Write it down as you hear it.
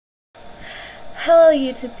Hello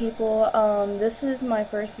YouTube people, this is my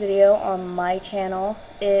first video on my channel.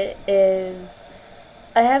 I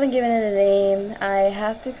haven't given it a name, I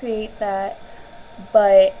have to create that,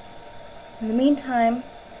 but in the meantime,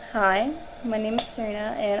 hi, my name is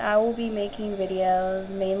Serena, and I will be making videos,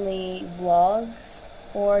 mainly vlogs,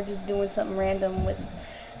 or just doing something random with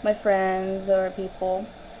my friends or people.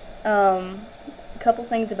 A couple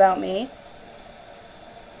things about me.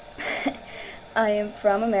 I am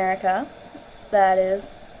from America. That is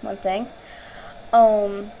one thing.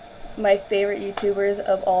 My favorite YouTubers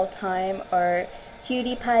of all time are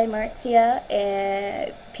PewDiePie Martia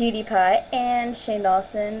and PewDiePie and Shane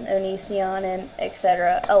Dawson, Onision, and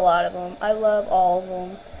etc. A lot of them. I love all of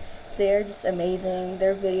them. They're just amazing.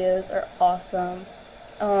 Their videos are awesome.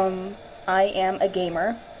 I am a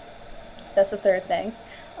gamer. That's the third thing.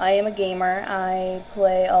 I am a gamer. I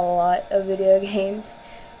play a lot of video games.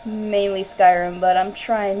 Mainly Skyrim, but I'm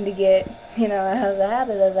trying to get, out of the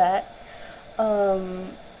habit of that.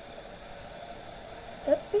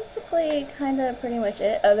 That's basically kind of pretty much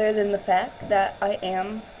it, other than the fact that I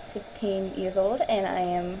am 15 years old and I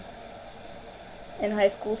am in high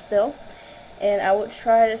school still, and I will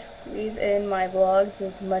try to squeeze in my vlogs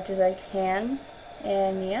as much as I can,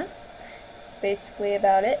 and yeah, that's basically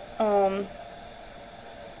about it.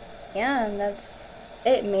 Yeah, and that's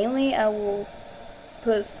it. Mainly I will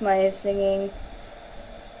post my singing.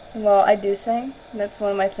 Well, I do sing, that's one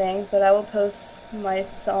of my things, but I will post my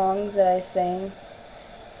songs that I sing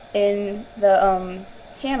in the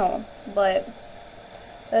channel. But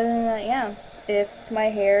other than that, yeah, if my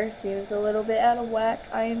hair seems a little bit out of whack,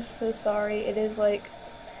 I am so sorry. It is like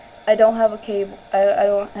I don't have a cable, I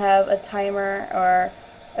don't have a timer or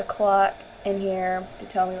a clock in here to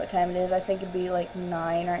tell me what time it is. I think it'd be like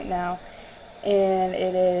 9 right now, and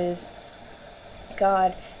it is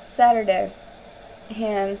Saturday.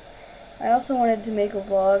 And I also wanted to make a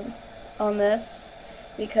vlog on this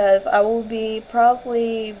because I will be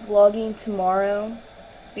probably vlogging tomorrow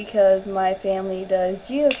because my family does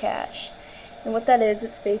geocache. And what that is,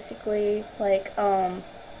 it's basically like how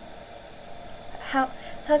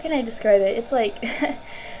can I describe it? It's like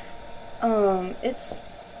it's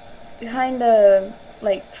kind of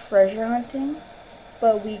like treasure hunting,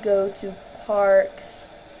 but we go to parks,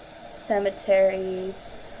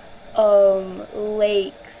 cemeteries,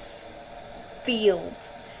 lakes,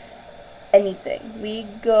 fields, anything. We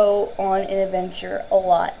go on an adventure a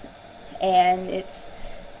lot, and it's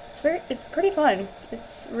pretty fun.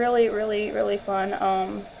 It's really fun.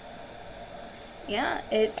 Yeah,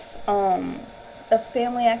 it's a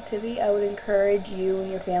family activity. I would encourage you and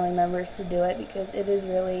your family members to do it because it is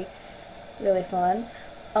really fun.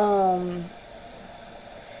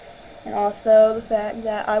 And also the fact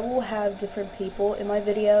that I will have different people in my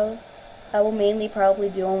videos. I will mainly probably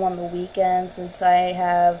do them on the weekends since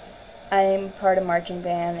I'm part of marching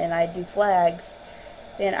band and I do flags.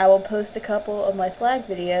 And I will post a couple of my flag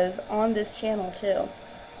videos on this channel too.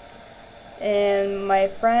 And my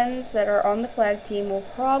friends that are on the flag team will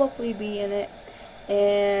probably be in it.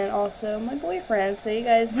 And also my boyfriend, so you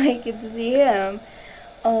guys might get to see him.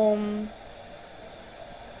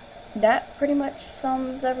 That pretty much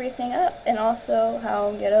sums everything up, and also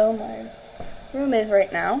how ghetto my room is right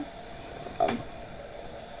now.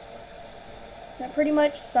 That pretty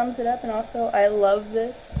much sums it up, and also I love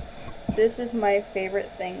this. This is my favorite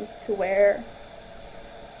thing to wear.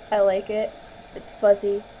 I like it. It's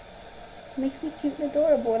fuzzy. It makes me cute and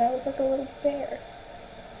adorable, and I look like a little bear.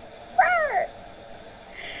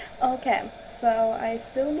 Okay, so I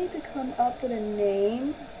still need to come up with a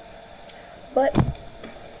name, but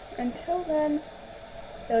until then,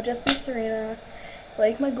 it'll just be Serena,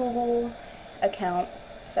 like my Google account,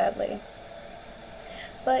 sadly.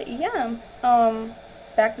 But yeah,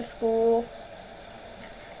 back to school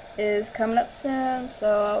is coming up soon,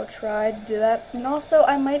 so I'll try to do that. And also,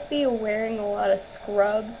 I might be wearing a lot of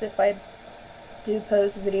scrubs if I do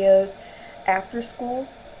post videos after school.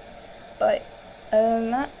 But other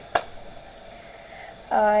than that,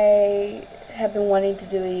 I have been wanting to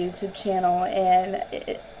do a YouTube channel, and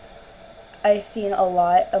I've seen a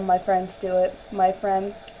lot of my friends do it. My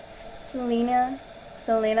friend Selena,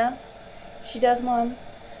 she does one.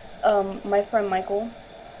 My friend Michael,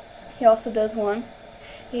 he also does one.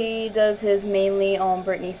 He does his mainly on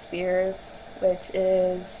Britney Spears, which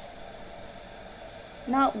is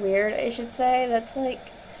not weird, I should say.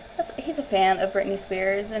 He's a fan of Britney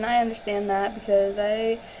Spears, and I understand that because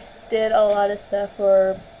I did a lot of stuff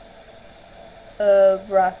for a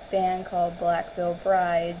rock band called Black Veil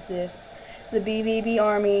Brides. If the BBB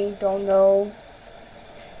Army don't know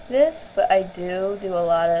this, but I do a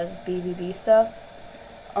lot of BBB stuff.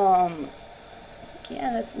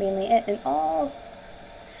 yeah, that's mainly it. And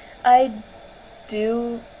I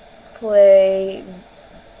do play,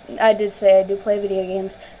 I did say I do play video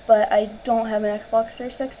games, but I don't have an Xbox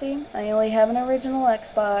 360. I only have an original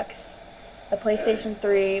Xbox, a PlayStation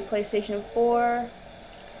 3, PlayStation 4,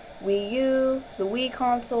 Wii U, the Wii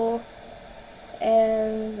console,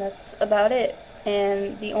 and that's about it.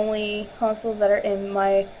 And the only consoles that are in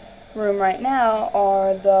my room right now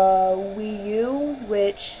are the Wii U,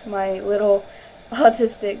 which my little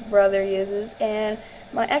autistic brother uses, and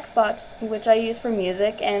my Xbox, which I use for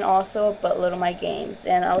music, and also a buttload of my games.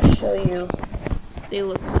 And I'll show you what they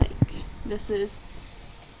look like.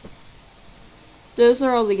 Those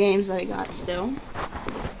are all the games that I got still.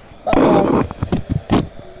 But,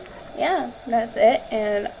 yeah, that's it.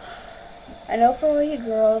 And I know for all you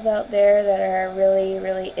girls out there that are really,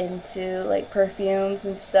 really into like perfumes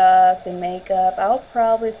and stuff and makeup, I'll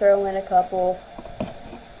probably throw in a couple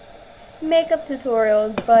makeup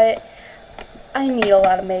tutorials, but I need a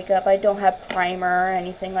lot of makeup. I don't have primer or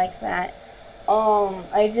anything like that.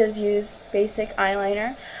 I just use basic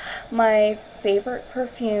eyeliner. My favorite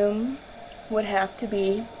perfume would have to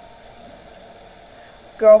be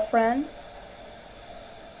Girlfriend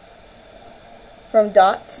from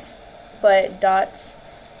Dots, but Dots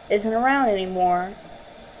isn't around anymore,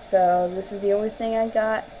 so this is the only thing I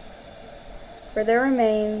got for their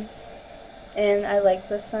remains, and I like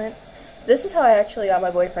this scent. This is how I actually got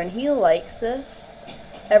my boyfriend. He likes this.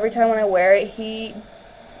 Every time when I wear it, he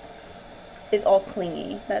is all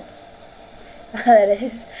clingy. That's that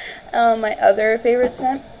is. My other favorite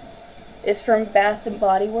scent is from Bath and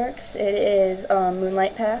Body Works. It is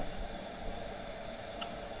Moonlight Path.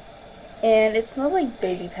 And it smells like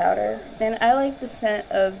baby powder. And I like the scent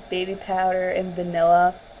of baby powder and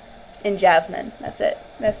vanilla and jasmine. That's it.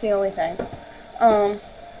 That's the only thing.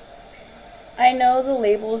 I know the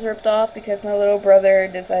label's ripped off because my little brother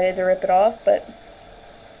decided to rip it off, but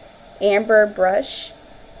Amber Brush,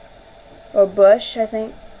 or Bush, I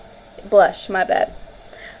think. Blush, my bad.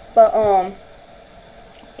 But,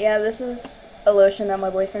 yeah, this is a lotion that my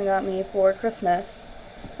boyfriend got me for Christmas.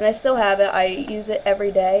 And I still have it. I use it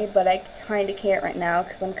every day, but I kind of can't right now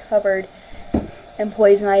because I'm covered in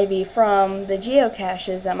poison ivy from the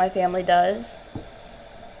geocaches that my family does.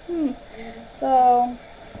 So,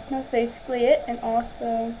 that's basically it. And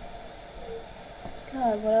also,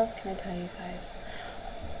 God, what else can I tell you guys?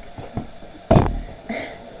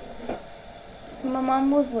 When my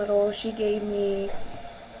mom was little, she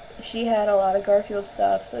had a lot of Garfield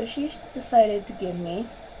stuff, so she decided to give me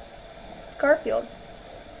Garfield.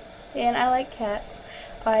 And I like cats.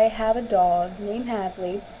 I have a dog named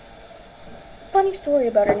Hadley. Funny story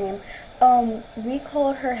about her name. We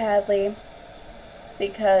called her Hadley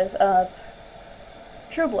because of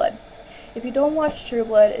True Blood. If you don't watch True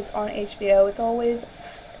Blood, it's on HBO. It's always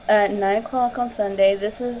at 9 o'clock on Sunday.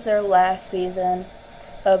 This is their last season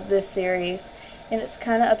of this series. And it's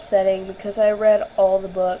kind of upsetting because I read all the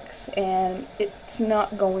books and it's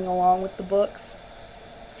not going along with the books.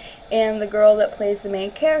 And the girl that plays the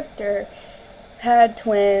main character had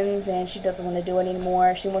twins and she doesn't want to do it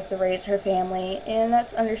anymore. She wants to raise her family, and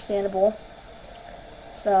that's understandable.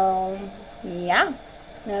 So, yeah,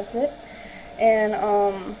 that's it. And,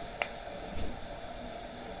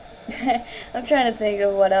 I'm trying to think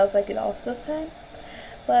of what else I could also say.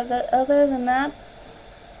 But other than that,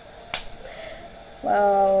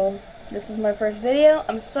 well, this is my first video.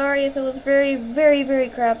 I'm sorry if it was very, very, very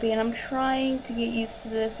crappy, and I'm trying to get used to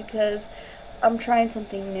this because I'm trying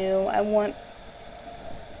something new. I want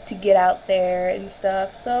to get out there and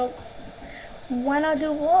stuff, so why not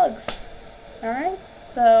do vlogs? Alright,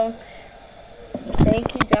 so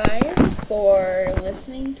thank you guys for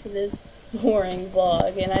listening to this boring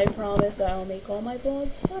vlog, and I promise I'll make all my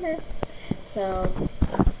vlogs funner. So,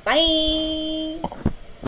 bye!